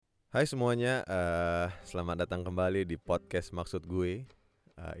Hai semuanya, selamat datang kembali di podcast Maksud Gue.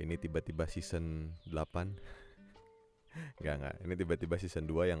 Ini tiba-tiba season 8. Enggak, ini tiba-tiba season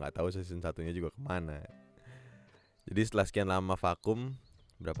 2 yang gak tahu season satunya juga kemana. Jadi setelah sekian lama vakum,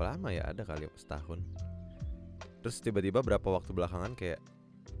 berapa lama ya, ada kali setahun. Terus tiba-tiba berapa waktu belakangan kayak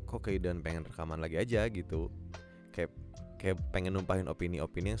kok keindahan pengen rekaman lagi aja gitu. Kayak pengen numpahin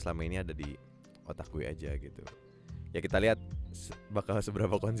opini-opini yang selama ini ada di otak gue aja gitu. Ya kita lihat bakal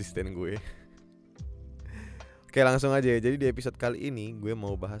seberapa konsisten gue. Oke, langsung aja ya. Jadi di episode kali ini gue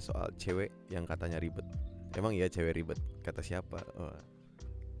mau bahas soal cewek yang katanya ribet. Emang iya cewek ribet? Kata siapa?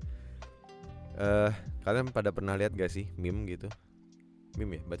 Kalian pada pernah lihat gak sih meme gitu?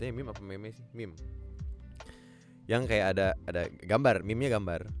 Meme ya? Bacanya meme apa meme sih? Meme. Yang kayak ada gambar, meme-nya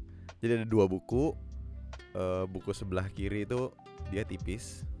gambar. Jadi ada dua buku. Buku sebelah kiri itu dia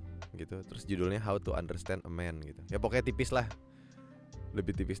tipis gitu. Terus judulnya How to Understand a Man gitu. Ya pokoknya tipis lah.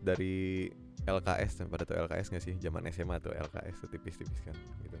 Lebih tipis dari LKS. Pada tuh LKS gak sih? Zaman SMA tuh LKS tuh tipis-tipis kan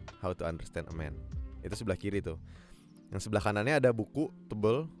gitu. How to Understand a Man. Itu sebelah kiri tuh. Yang sebelah kanannya ada buku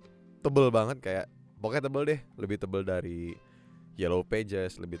tebel banget, kayak pokoknya tebel deh. Lebih tebel dari Yellow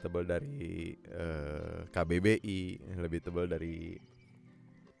Pages, lebih tebel dari KBBI, lebih tebel dari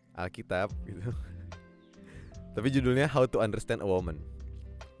Alkitab gitu. Tapi judulnya How to Understand a Woman.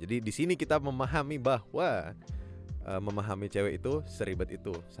 Jadi di sini kita memahami bahwa memahami cewek itu seribet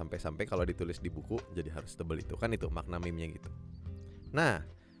itu, sampai-sampai kalau ditulis di buku jadi harus tebel itu. Kan itu makna meme-nya gitu. Nah,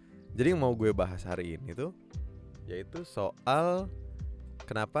 jadi yang mau gue bahas hari ini tuh yaitu soal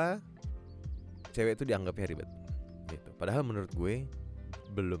kenapa cewek itu dianggapnya ribet gitu. Padahal menurut gue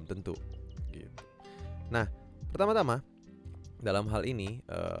belum tentu gitu. Nah, pertama-tama dalam hal ini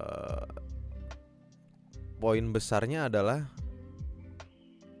poin besarnya adalah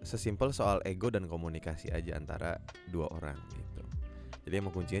sesimpel soal ego dan komunikasi aja antara dua orang gitu. Jadi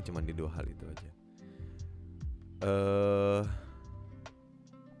emang kuncinya cuma di dua hal itu aja.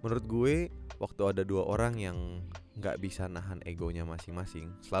 Menurut gue waktu ada dua orang yang gak bisa nahan egonya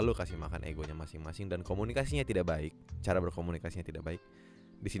masing-masing, selalu kasih makan egonya masing-masing, dan komunikasinya tidak baik, cara berkomunikasinya tidak baik,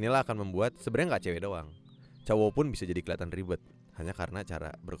 disinilah akan membuat sebenarnya gak cewek doang, cowok pun bisa jadi kelihatan ribet hanya karena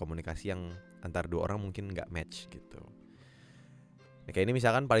cara berkomunikasi yang antar dua orang mungkin gak match gitu. Nah, kayak ini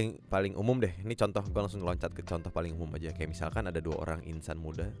misalkan paling umum deh. Ini contoh, gue langsung loncat ke contoh paling umum aja. Kayak misalkan ada dua orang insan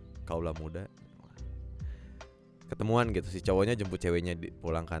muda, kaula muda, ketemuan gitu. Si cowoknya jemput ceweknya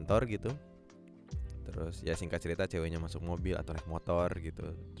pulang kantor gitu. Terus ya singkat cerita ceweknya masuk mobil atau naik motor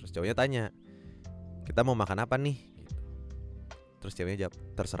gitu. Terus cowoknya tanya, kita mau makan apa nih? Gitu. Terus ceweknya jawab,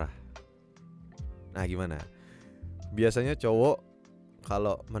 terserah. Nah gimana? Biasanya cowok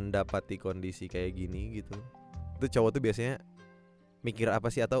kalau mendapati kondisi kayak gini gitu, itu cowok tuh biasanya mikir apa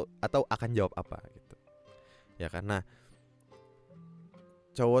sih, atau akan jawab apa gitu. Ya kan? Nah,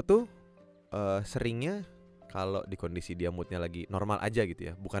 cowok tuh seringnya kalau di kondisi dia moodnya lagi normal aja gitu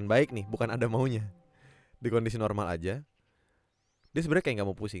ya, bukan baik nih, bukan ada maunya, di kondisi normal aja, dia sebenarnya kayak nggak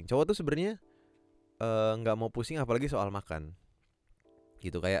mau pusing. Cowok tuh sebenarnya nggak mau pusing, apalagi soal makan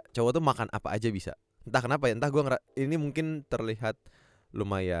gitu. Kayak cowok tuh makan apa aja bisa. Entah kenapa ya, entah ini mungkin terlihat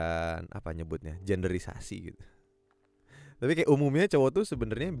lumayan apa nyebutnya, genderisasi gitu. Tapi kayak umumnya cowok tuh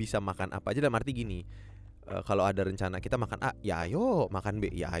sebenarnya bisa makan apa aja, dalam arti gini, kalau ada rencana kita makan A, ya ayo, makan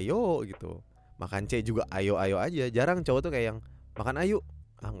B, ya ayo gitu. Makan C juga ayo aja. Jarang cowok tuh kayak yang makan ayo,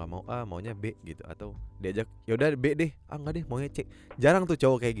 nggak mau A, maunya B gitu. Atau diajak, yaudah B deh, nggak deh, maunya C. Jarang tuh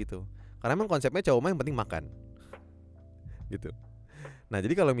cowok kayak gitu, karena emang konsepnya cowok mah yang penting makan gitu. Nah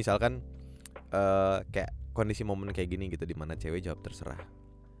jadi kalau misalkan kayak kondisi momen kayak gini gitu, dimana cewek jawab terserah,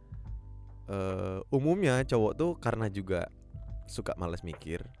 umumnya cowok tuh karena juga suka malas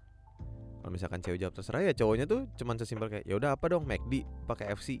mikir. Kalau misalkan cewek jawab terserah, ya cowoknya tuh cuman sesimpel kayak, ya udah apa dong, McD,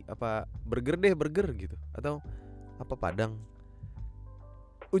 pakai KFC, apa burger deh, burger gitu, atau apa Padang.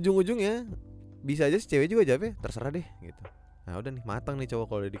 Ujung-ujungnya bisa aja si cewek juga jawabnya terserah deh gitu. Nah udah nih, matang nih cowok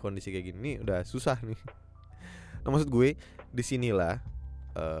kalau di kondisi kayak gini nih, udah susah nih. Nah maksud gue disinilah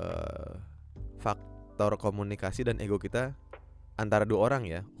faktor komunikasi dan ego kita antara dua orang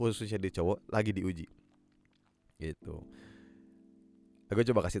ya, khususnya di cowok, lagi diuji gitu. Gue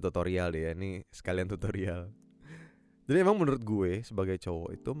coba kasih tutorial deh ya, ini sekalian tutorial. Jadi emang menurut gue sebagai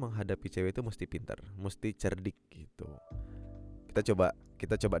cowok itu menghadapi cewek itu mesti pintar, mesti cerdik gitu.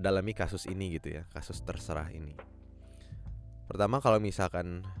 Kita coba dalami kasus ini gitu ya, kasus terserah ini. Pertama, kalau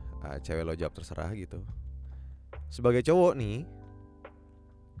misalkan cewek lo jawab terserah gitu, sebagai cowok nih,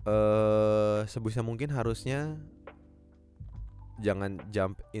 sebisa mungkin harusnya jangan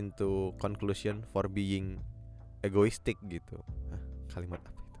jump into conclusion for being egoistic gitu. Kalimat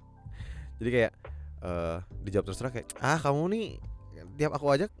apa itu? Jadi kayak dijawab terserah kayak, kamu nih tiap aku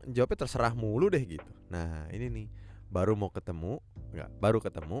ajak jawabnya terserah mulu deh gitu. Nah ini nih, baru ketemu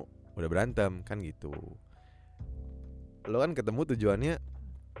udah berantem kan gitu. Lo kan ketemu tujuannya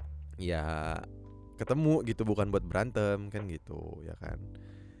ya ketemu gitu, bukan buat berantem kan gitu ya kan.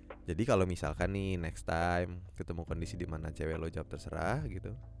 Jadi kalau misalkan nih next time ketemu kondisi di mana cewek lo jawab terserah gitu,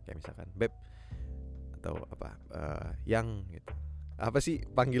 kayak misalkan beb atau apa yang gitu. Apa sih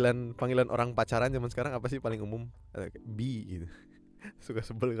panggilan orang pacaran zaman sekarang, apa sih paling umum? Bi gitu. Suka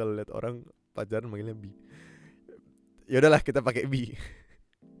sebel kalau lihat orang pacaran manggilnya bi. Ya udahlah kita pakai bi.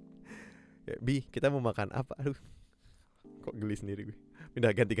 Ya, bi, kita mau makan apa? Aduh, kok geli sendiri gue.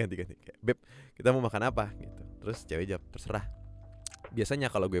 Udah ganti. Kayak, beb, kita mau makan apa gitu. Terus cewek jawab terserah. Biasanya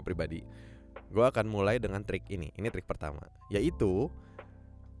kalau gue pribadi, gue akan mulai dengan trik ini. Ini trik pertama, yaitu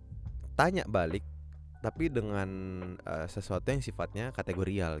tanya balik tapi dengan sesuatu yang sifatnya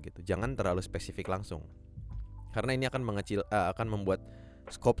kategorial gitu. Jangan terlalu spesifik langsung. Karena ini akan akan membuat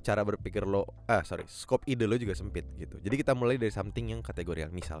scope cara berpikir lo, scope ide lo juga sempit gitu. Jadi kita mulai dari something yang kategorial.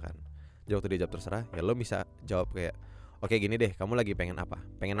 Misalkan waktu dia jawab terserah, ya lo bisa jawab kayak, oke gini deh, kamu lagi pengen apa?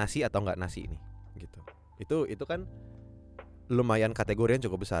 Pengen nasi atau nggak nasi nih? Gitu. Itu kan lumayan kategori yang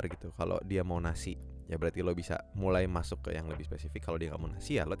cukup besar gitu. Kalau dia mau nasi, ya berarti lo bisa mulai masuk ke yang lebih spesifik. Kalau dia nggak mau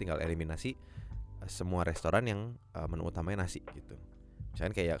nasi, ya lo tinggal eliminasi semua restoran yang menu utamanya nasi gitu.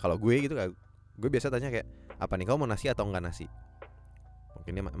 Misalkan kayak kalau gue gitu, gue biasa tanya kayak, apa nih, kamu mau nasi atau enggak nasi?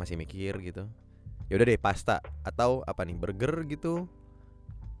 Mungkin dia masih mikir gitu. Ya udah deh, pasta atau apa nih, burger gitu,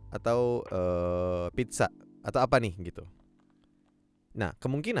 atau pizza atau apa nih gitu. Nah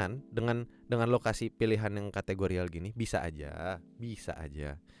kemungkinan dengan lokasi pilihan yang kategorial gini bisa aja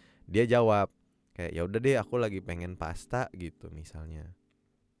dia jawab kayak, ya udah deh aku lagi pengen pasta gitu misalnya.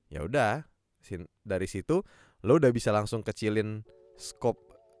 Ya udah, dari situ lo udah bisa langsung kecilin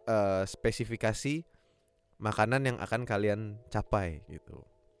scope spesifikasi makanan yang akan kalian capai gitu.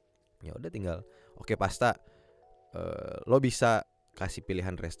 Ya udah tinggal oke pasta, lo bisa kasih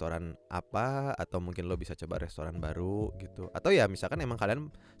pilihan restoran apa, atau mungkin lo bisa coba restoran baru gitu. Atau ya misalkan emang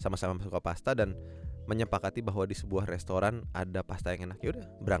kalian sama-sama suka pasta dan menyepakati bahwa di sebuah restoran ada pasta yang enak, ya udah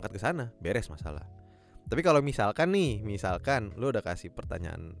berangkat ke sana, beres masalah. Tapi kalau misalkan lo udah kasih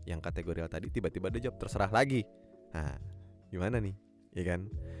pertanyaan yang kategorial tadi, tiba-tiba dia jawab terserah lagi. Nah, gimana nih? Ya kan?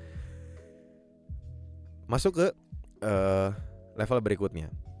 Masuk ke level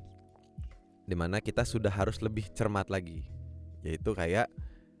berikutnya, dimana kita sudah harus lebih cermat lagi. Yaitu kayak,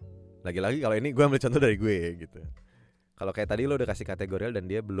 lagi-lagi kalau ini gue ambil contoh dari gue gitu. Kalau kayak tadi lo udah kasih kategorial dan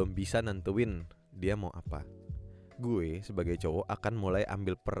dia belum bisa nentuin dia mau apa, gue sebagai cowok akan mulai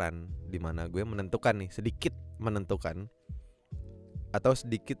ambil peran dimana gue menentukan nih, sedikit menentukan atau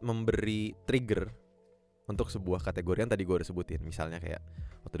sedikit memberi trigger untuk sebuah kategori yang tadi gue udah sebutin. Misalnya kayak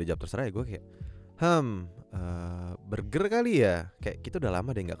waktu dia jawab terserah, ya gue kayak burger kali ya, kayak kita udah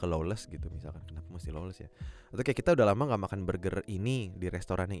lama deh gak ke Lawless gitu misalkan, kenapa mesti Lawless ya, atau kayak kita udah lama gak makan burger ini di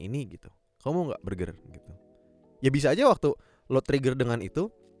restoran yang ini gitu, kamu mau gak burger gitu. Ya bisa aja waktu lo trigger dengan itu,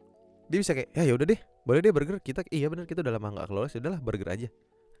 dia bisa kayak, ya udah deh, boleh deh burger, kita iya bener kita udah lama gak ke Lawless, udahlah burger aja,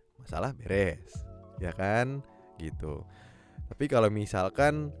 masalah beres, ya kan gitu. Tapi kalau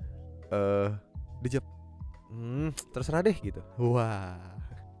misalkan dia jawab terserah deh gitu, wah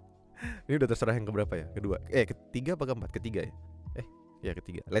ini udah terserah yang keberapa ya? Ketiga apa keempat? Ketiga ya?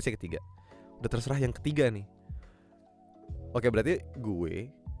 Ketiga. Let's say ketiga. Udah terserah yang ketiga nih. Oke, berarti gue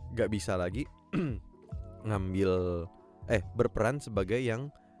gak bisa lagi berperan sebagai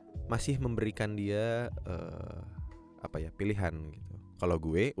yang masih memberikan dia pilihan gitu. Kalau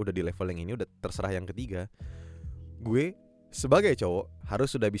gue udah di level yang ini, udah terserah yang ketiga, gue sebagai cowok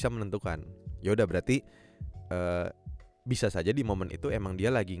harus sudah bisa menentukan. Ya udah berarti bisa saja di momen itu emang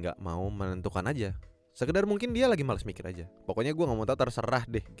dia lagi nggak mau menentukan aja, sekedar mungkin dia lagi malas mikir aja, pokoknya gue nggak mau tahu, terserah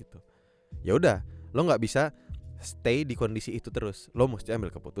deh gitu. Ya udah, lo nggak bisa stay di kondisi itu terus, lo mesti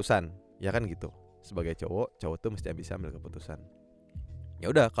ambil keputusan, ya kan gitu. Sebagai cowok tuh mesti bisa ambil keputusan. Ya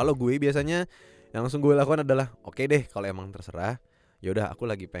udah, kalau gue biasanya yang langsung gue lakukan adalah, oke deh kalau emang terserah, ya udah aku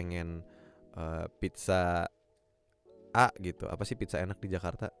lagi pengen pizza A gitu. Apa sih pizza enak di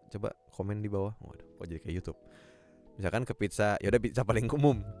Jakarta? Coba komen di bawah. Waduh, kok jadi kayak YouTube. Misalkan ke pizza, ya udah pizza paling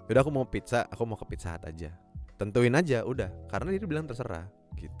umum. Ya udah aku mau ke Pizza Hut aja. Tentuin aja udah, karena dia bilang terserah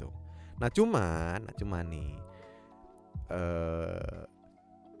gitu. Nah cuman nih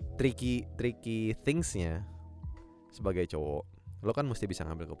tricky thingsnya sebagai cowok, lo kan mesti bisa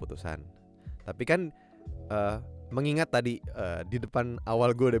ngambil keputusan. Tapi kan mengingat tadi di depan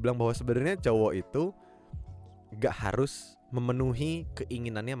awal gue udah bilang bahwa sebenarnya cowok itu gak harus memenuhi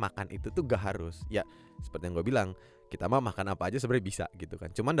keinginannya makan itu tuh gak harus. Ya seperti yang gue bilang, kita mah makan apa aja sebenarnya bisa gitu kan.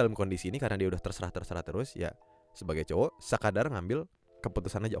 Cuman dalam kondisi ini karena dia udah terserah terus, ya sebagai cowok sekadar ngambil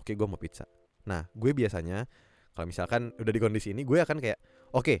keputusan aja, oke gue mau pizza. Nah gue biasanya kalau misalkan udah di kondisi ini, gue akan kayak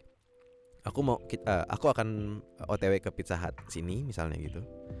oke, aku akan OTW ke Pizza Hut sini misalnya gitu.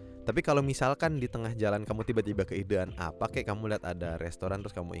 Tapi kalau misalkan di tengah jalan kamu tiba-tiba keidean apa, kayak kamu lihat ada restoran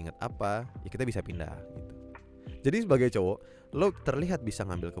terus kamu ingat apa, ya kita bisa pindah gitu. Jadi sebagai cowok, lo terlihat bisa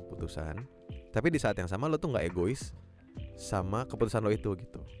ngambil keputusan, tapi di saat yang sama lo tuh nggak egois sama keputusan lo itu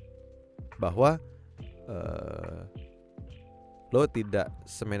gitu. Bahwa lo tidak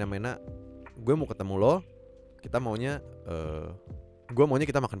semena-mena, gue mau ketemu lo, kita maunya gue maunya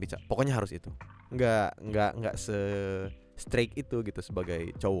kita makan pizza, pokoknya harus itu. Nggak straight itu gitu sebagai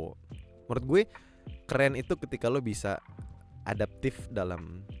cowok. Menurut gue keren itu ketika lo bisa adaptif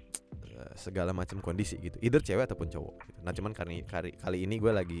dalam segala macam kondisi gitu, either cewek ataupun cowok gitu. Nah cuman kali ini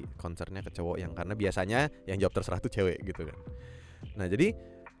gue lagi concernnya ke cowok, yang karena biasanya yang jawab terserah tuh cewek gitu kan. Nah jadi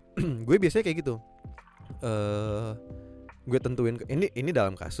gue biasanya kayak gitu, gue tentuin ini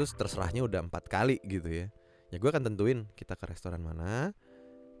dalam kasus terserahnya udah 4 kali gitu ya. Ya gue akan tentuin kita ke restoran mana.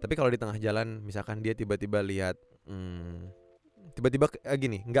 Tapi kalau di tengah jalan misalkan dia tiba-tiba lihat tiba-tiba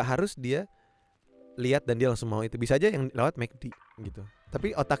gini, nggak harus dia lihat dan dia langsung mau itu, bisa aja yang lewat McD gitu.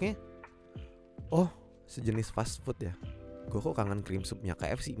 Tapi otaknya, oh sejenis fast food ya, gue kok kangen cream soupnya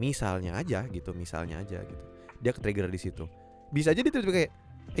KFC misalnya aja gitu. Dia ke-trigger di situ. Bisa aja dia tiba-tiba kayak,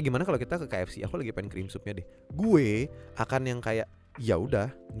 gimana kalau kita ke KFC, aku lagi pengen cream soupnya deh. Gue akan yang kayak, ya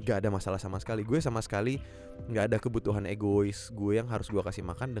udah, nggak ada masalah sama sekali. Gue sama sekali nggak ada kebutuhan egois gue yang harus gue kasih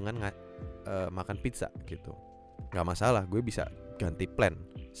makan dengan makan pizza gitu. Nggak masalah, gue bisa ganti plan,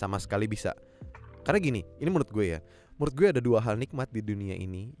 sama sekali bisa. Karena gini, ini menurut gue ada 2 hal nikmat di dunia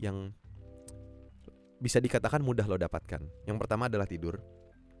ini yang bisa dikatakan mudah lo dapatkan. Yang pertama adalah tidur.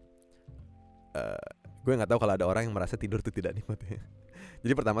 Gue nggak tahu kalau ada orang yang merasa tidur itu tidak nikmat ya.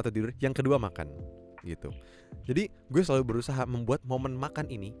 Jadi pertama tuh tidur, yang kedua makan gitu. Jadi gue selalu berusaha membuat momen makan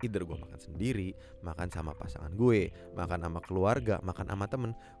ini, either gue makan sendiri, makan sama pasangan gue, makan sama keluarga, makan sama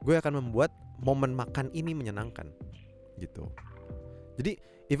temen, gue akan membuat momen makan ini menyenangkan gitu. Jadi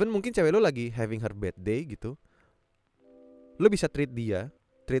even mungkin cewek lo lagi having her bad day gitu, lo bisa treat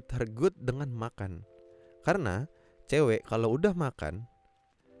her good dengan makan. Karena cewek kalau udah makan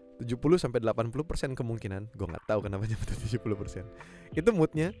 70-80% kemungkinan, gue gak tahu kenapa nyampe 70%, itu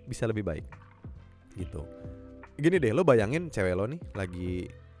moodnya bisa lebih baik gitu. Gini deh, lo bayangin cewek lo nih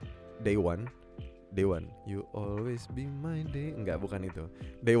lagi day one, you always be my day. Enggak, bukan itu.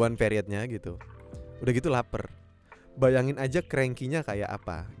 Day one periodnya gitu. Udah gitu lapar. Bayangin aja cranky-nya kayak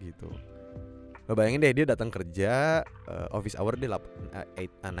apa gitu. Lo bayangin deh, dia datang kerja, office hour dia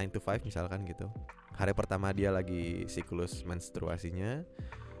 9 to 5 misalkan gitu. Hari pertama dia lagi siklus menstruasinya.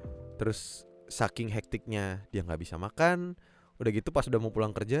 Terus saking hektiknya dia gak bisa makan. Udah gitu pas udah mau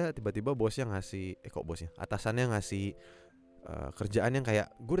pulang kerja, tiba-tiba bosnya ngasih atasannya ngasih kerjaan yang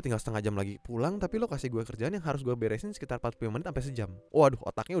kayak, gue udah tinggal setengah jam lagi pulang, tapi lo kasih gue kerjaan yang harus gue beresin sekitar 45 menit sampai sejam. Waduh,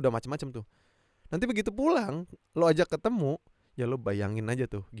 otaknya udah macem-macem tuh. Nanti begitu pulang, lo ajak ketemu, ya lo bayangin aja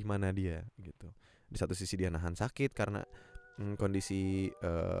tuh gimana dia gitu. Di satu sisi dia nahan sakit karena kondisi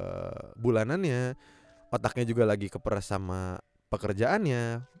bulanannya, otaknya juga lagi keperes sama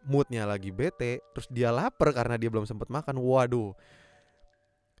pekerjaannya, moodnya lagi bete, terus dia lapar karena dia belum sempat makan. Waduh,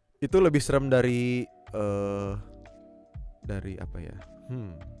 itu lebih serem dari apa ya?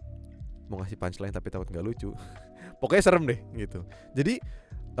 Mau ngasih punchline tapi takut nggak lucu. Pokoknya serem deh gitu. Jadi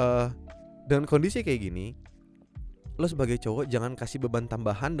dengan kondisi kayak gini, lo sebagai cowok jangan kasih beban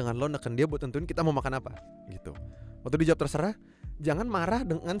tambahan dengan lo neken dia buat tentuin kita mau makan apa gitu. Waktu dijawab terserah, jangan marah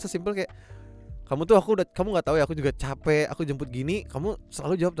dengan sesimpel kayak, kamu nggak tahu ya, aku juga capek, aku jemput gini, kamu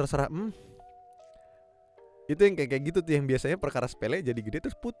selalu jawab terserah. Itu yang kayak gitu tuh, yang biasanya perkara sepele jadi gede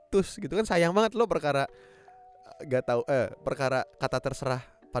terus putus gitu kan. Sayang banget lo perkara perkara kata terserah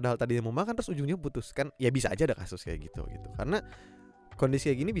padahal tadi mau makan terus ujungnya putus kan. Ya bisa aja ada kasus kayak gitu. Karena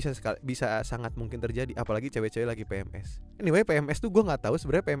kondisi kayak gini bisa sangat mungkin terjadi, apalagi cewek-cewek lagi PMS. Anyway, PMS tuh gue nggak tahu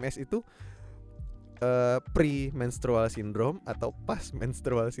sebenarnya PMS itu pre-menstrual syndrome atau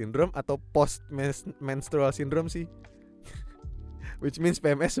pas-menstrual syndrome atau post-menstrual syndrome sih. Which means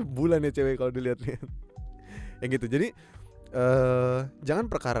PMS sebulan ya cewek kalau dilihat-lihat. Ya gitu. Jadi jangan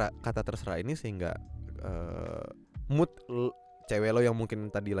perkara kata terserah ini sehingga mood cewek lo yang mungkin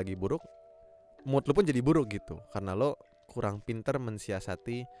tadi lagi buruk, mood lo pun jadi buruk gitu, karena lo kurang pinter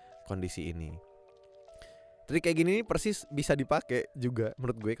mensiasati kondisi ini. Jadi kayak gini nih persis bisa dipakai juga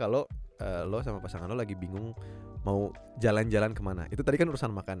menurut gue kalau lo sama pasangan lo lagi bingung mau jalan-jalan kemana. Itu tadi kan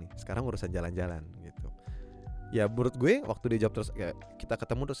urusan makan nih, sekarang urusan jalan-jalan gitu. Ya menurut gue waktu dia jawab terus ya, kita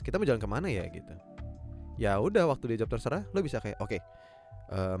ketemu terus kita mau jalan kemana ya gitu. Ya udah, waktu dia jawab terserah, lo bisa kayak oke,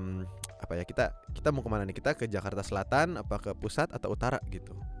 apa ya, kita mau kemana nih, kita ke Jakarta Selatan apa ke pusat atau utara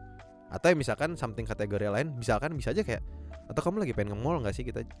gitu. Atau ya misalkan something kategori lain, misalkan bisa aja kayak, atau kamu lagi pengen nge-mall nggak sih,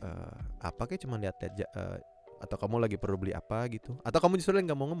 kita apa kayak cuma lihat-lihat atau kamu lagi perlu beli apa gitu, atau kamu justru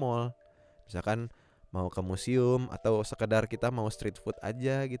nggak mau nge-mall, misalkan mau ke museum atau sekedar kita mau street food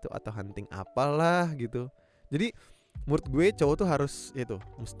aja gitu, atau hunting apalah gitu. Jadi menurut gue cowok tuh harus itu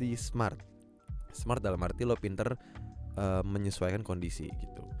mesti smart dalam arti lo pinter menyesuaikan kondisi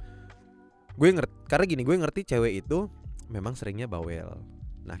gitu. Gue ngerti, karena gini, gue ngerti cewek itu memang seringnya bawel.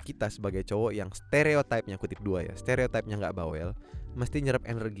 Nah kita sebagai cowok yang stereotipnya, kutip dua ya, stereotipnya nggak bawel, mesti nyerap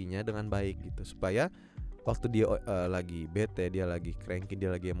energinya dengan baik gitu, supaya waktu dia lagi bete, dia lagi cranky,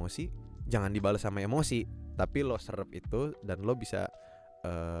 dia lagi emosi, jangan dibalas sama emosi, tapi lo serap itu dan lo bisa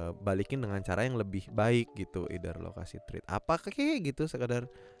balikin dengan cara yang lebih baik gitu. Either lo kasih treat apa kayak gitu, sekadar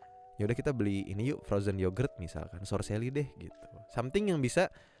ya udah kita beli ini yuk, frozen yogurt misalkan, Sorcelli deh gitu, something yang bisa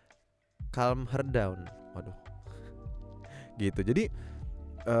calm her down. Waduh gitu. Jadi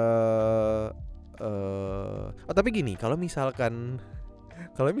tapi gini, kalau misalkan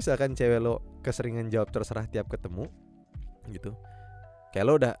cewek lo keseringan jawab terserah tiap ketemu gitu, kayak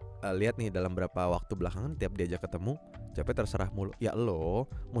lo udah lihat nih dalam beberapa waktu belakangan tiap diajak ketemu jawabnya terserah mulu, ya lo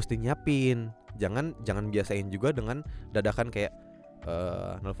mesti nyiapin. Jangan biasain juga dengan dadakan kayak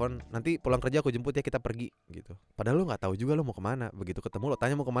nelfon, nanti pulang kerja aku jemput ya, kita pergi gitu. Padahal lo nggak tahu juga lo mau kemana. Begitu ketemu lo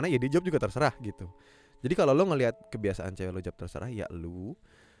tanya mau kemana, ya dia jawab juga terserah gitu. Jadi kalau lo ngelihat kebiasaan cewek lo jawab terserah, ya lo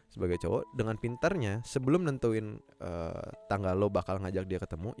sebagai cowok dengan pintarnya sebelum nentuin tanggal lo bakal ngajak dia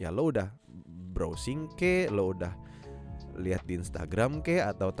ketemu, ya lo udah browsing ke, lo udah lihat di Instagram ke,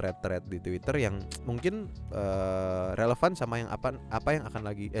 atau thread di Twitter yang mungkin relevan sama yang apa yang akan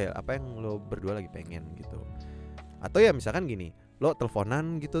lagi apa yang lo berdua lagi pengen gitu. Atau ya misalkan gini, lo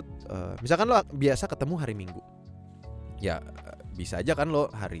teleponan gitu, misalkan lo biasa ketemu hari Minggu, ya bisa aja kan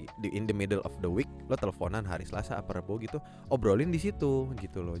lo in the middle of the week lo teleponan hari Selasa apa Rabu gitu, obrolin di situ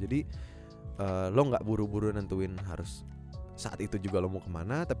gitu loh. Jadi lo nggak buru-buru nentuin harus saat itu juga lo mau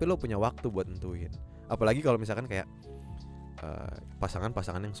kemana, tapi lo punya waktu buat nentuin. Apalagi kalau misalkan kayak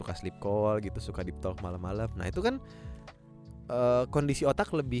pasangan-pasangan yang suka sleep call gitu, suka deep talk malam-malam, nah itu kan kondisi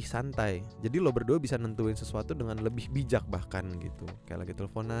otak lebih santai. Jadi lo berdua bisa nentuin sesuatu dengan lebih bijak bahkan gitu. Kayak lagi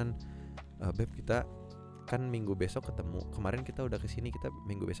teleponan, beb kita kan minggu besok ketemu, kemarin kita udah kesini, kita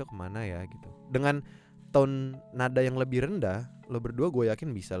minggu besok kemana ya gitu. Dengan tone nada yang lebih rendah, lo berdua gue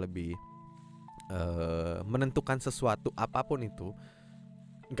yakin bisa lebih menentukan sesuatu apapun itu.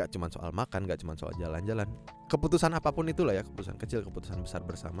 Gak cuma soal makan, gak cuma soal jalan-jalan, keputusan apapun itulah ya, keputusan kecil, keputusan besar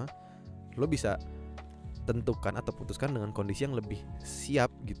bersama, lo bisa tentukan atau putuskan dengan kondisi yang lebih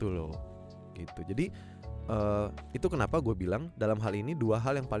siap gitu loh gitu. Jadi itu kenapa gue bilang dalam hal ini dua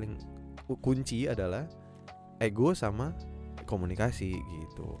hal yang paling kunci adalah ego sama komunikasi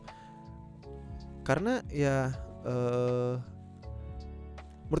gitu. Karena ya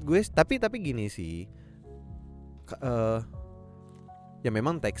menurut gue tapi gini sih, ya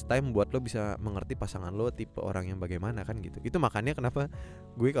memang takes time buat lo bisa mengerti pasangan lo tipe orang yang bagaimana kan gitu. Itu makanya kenapa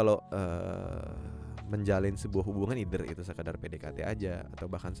gue kalau menjalin sebuah hubungan, either itu sekadar PDKT aja atau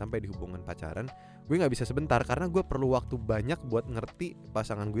bahkan sampai di hubungan pacaran, gue nggak bisa sebentar karena gue perlu waktu banyak buat ngerti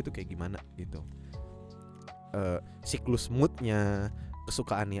pasangan gue itu kayak gimana gitu. Siklus moodnya,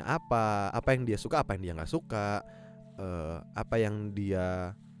 kesukaannya apa yang dia suka, apa yang dia nggak suka, apa yang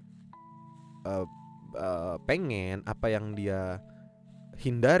dia pengen, apa yang dia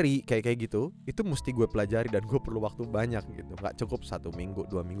hindari, kayak gitu. Itu mesti gue pelajari dan gue perlu waktu banyak gitu. Gak cukup 1 minggu,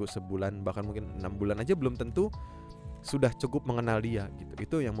 2 minggu, sebulan, bahkan mungkin 6 bulan aja belum tentu sudah cukup mengenal dia gitu.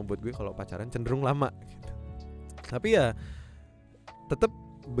 Itu yang membuat gue kalau pacaran cenderung lama gitu. Tapi ya tetap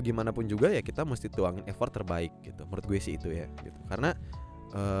bagaimanapun juga ya kita mesti tuangin effort terbaik gitu. Menurut gue sih itu ya gitu. Karena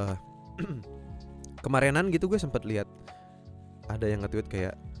kemarinan gitu gue sempat lihat ada yang nge-tweet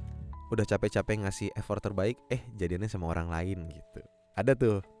kayak udah capek-capek ngasih effort terbaik, jadiannya sama orang lain gitu. Ada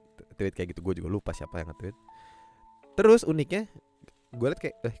tuh tweet kayak gitu, gue juga lupa siapa yang nge-tweet. Terus uniknya gue liat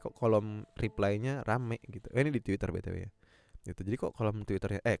kayak kok kolom reply-nya rame gitu. Ini di Twitter BTW ya. Gitu. Jadi kok kolom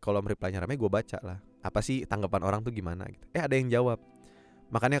Twitternya kolom reply-nya rame, gue baca lah. Apa sih tanggapan orang tuh gimana gitu. Ada yang jawab,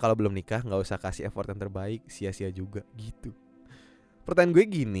 makanya kalau belum nikah enggak usah kasih effort yang terbaik, sia-sia juga gitu. Pertanyaan gue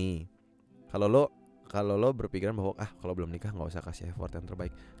gini, kalau lo berpikiran bahwa kalau belum nikah enggak usah kasih effort yang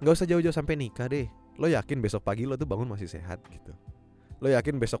terbaik, enggak usah jauh-jauh sampai nikah deh. Lo yakin besok pagi lo tuh bangun masih sehat gitu? Lo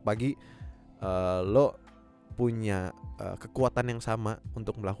yakin besok pagi lo punya kekuatan yang sama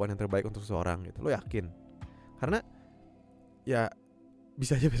untuk melakukan yang terbaik untuk seseorang gitu? Lo yakin? Karena ya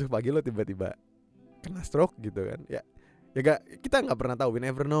bisa aja besok pagi lo tiba-tiba kena stroke gitu kan. Ya gak, kita nggak pernah tahu, we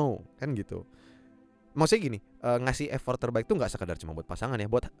never know kan gitu. Maksudnya gini, ngasih effort terbaik tuh nggak sekadar cuma buat pasangan ya,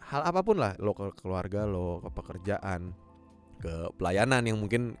 buat hal apapun lah, lo ke keluarga lo, ke pekerjaan, ke pelayanan yang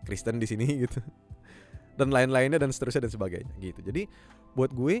mungkin Kristen di sini gitu, dan lain-lainnya dan seterusnya dan sebagainya gitu. Jadi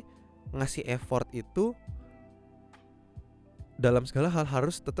buat gue ngasih effort itu dalam segala hal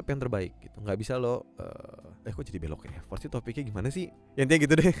harus tetap yang terbaik gitu. Nggak bisa lo kok jadi belok ke effort sih, topiknya gimana sih? Intinya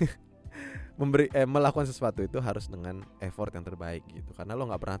gitu deh. Melakukan sesuatu itu harus dengan effort yang terbaik gitu, karena lo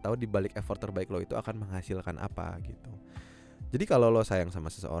nggak pernah tahu di balik effort terbaik lo itu akan menghasilkan apa gitu. Jadi kalau lo sayang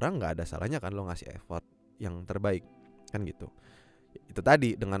sama seseorang, nggak ada salahnya kan lo ngasih effort yang terbaik kan gitu. Itu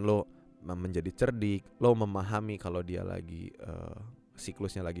tadi dengan lo menjadi cerdik, lo memahami kalau dia lagi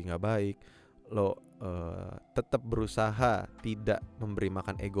siklusnya lagi nggak baik, lo tetap berusaha tidak memberi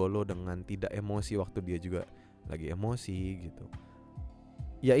makan ego lo dengan tidak emosi waktu dia juga lagi emosi gitu.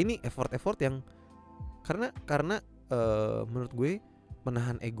 Ya ini effort yang karena menurut gue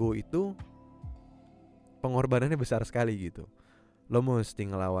menahan ego itu pengorbanannya besar sekali gitu. Lo mesti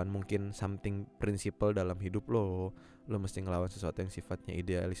ngelawan mungkin something principle dalam hidup lo mesti ngelawan sesuatu yang sifatnya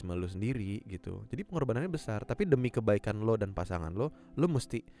idealisme lo sendiri gitu. Jadi pengorbanannya besar, tapi demi kebaikan lo dan pasangan lo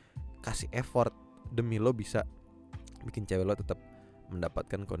mesti kasih effort demi lo bisa bikin cewek lo tetap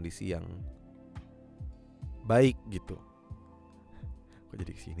mendapatkan kondisi yang baik gitu. Kok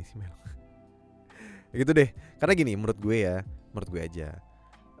jadi kesini sih Mel? Gitu deh. Karena gini, menurut gue aja,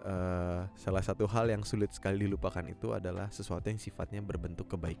 salah satu hal yang sulit sekali dilupakan itu adalah sesuatu yang sifatnya berbentuk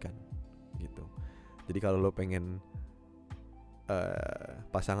kebaikan gitu. Jadi kalau lo pengen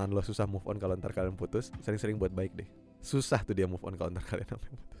pasangan lo susah move on kalau ntar kalian putus, sering-sering buat baik deh. Susah tuh dia move on kalau ntar kalian sampai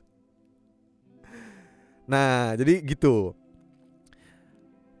putus. Nah, jadi gitu.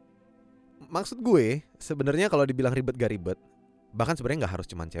 Maksud gue sebenarnya kalau dibilang ribet gak ribet, bahkan sebenarnya nggak harus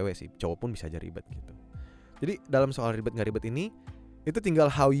cuman cewek sih, cowok pun bisa aja ribet gitu. Jadi dalam soal ribet nggak ribet ini, itu tinggal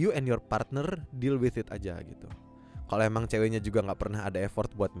how you and your partner deal with it aja gitu. Kalau emang ceweknya juga nggak pernah ada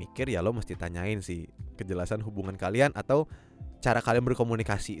effort buat mikir, ya lo mesti tanyain sih kejelasan hubungan kalian atau cara kalian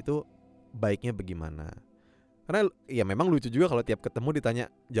berkomunikasi itu baiknya bagaimana. Karena ya memang lucu juga kalau tiap ketemu ditanya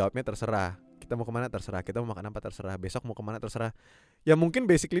jawabnya terserah. Kita mau kemana terserah, kita mau makan apa terserah, besok mau kemana terserah. Ya mungkin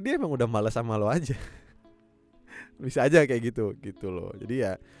basically dia emang udah malas sama lo aja. Bisa aja kayak gitu loh. Jadi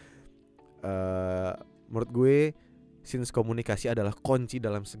ya menurut gue since komunikasi adalah kunci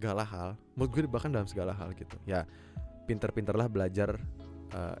dalam segala hal, menurut gue bahkan dalam segala hal gitu. Ya pinter-pinterlah belajar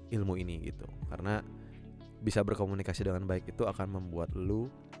ilmu ini gitu. Karena bisa berkomunikasi dengan baik itu akan membuat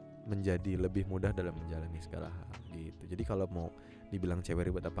lu menjadi lebih mudah dalam menjalani segala hal gitu. Jadi kalau mau dibilang cewek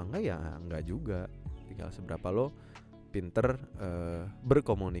ribet apa enggak, ya enggak juga. Tinggal seberapa lo pinter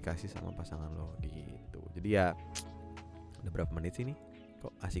berkomunikasi sama pasangan lo gitu. Jadi ya udah berapa menit sih nih?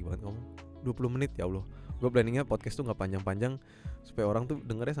 Kok asik banget ngomong 20 menit ya Allah. Gue planningnya podcast tuh gak panjang-panjang supaya orang tuh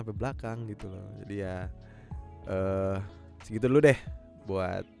dengernya sampai belakang gitu loh. Jadi ya segitu dulu deh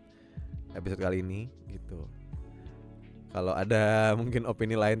buat episode kali ini gitu. Kalau ada mungkin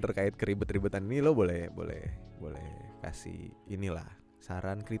opini lain terkait keribet-ribetan ini, lo boleh kasih inilah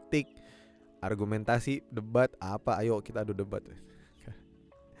saran, kritik, argumentasi, debat apa, ayo kita adu debat.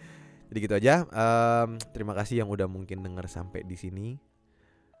 Jadi gitu aja. Terima kasih yang udah mungkin denger sampai di sini.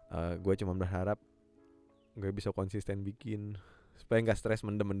 Gue cuma berharap gue bisa konsisten bikin supaya nggak stres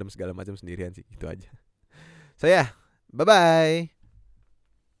mendem segala macam sendirian sih, gitu aja. Bye bye.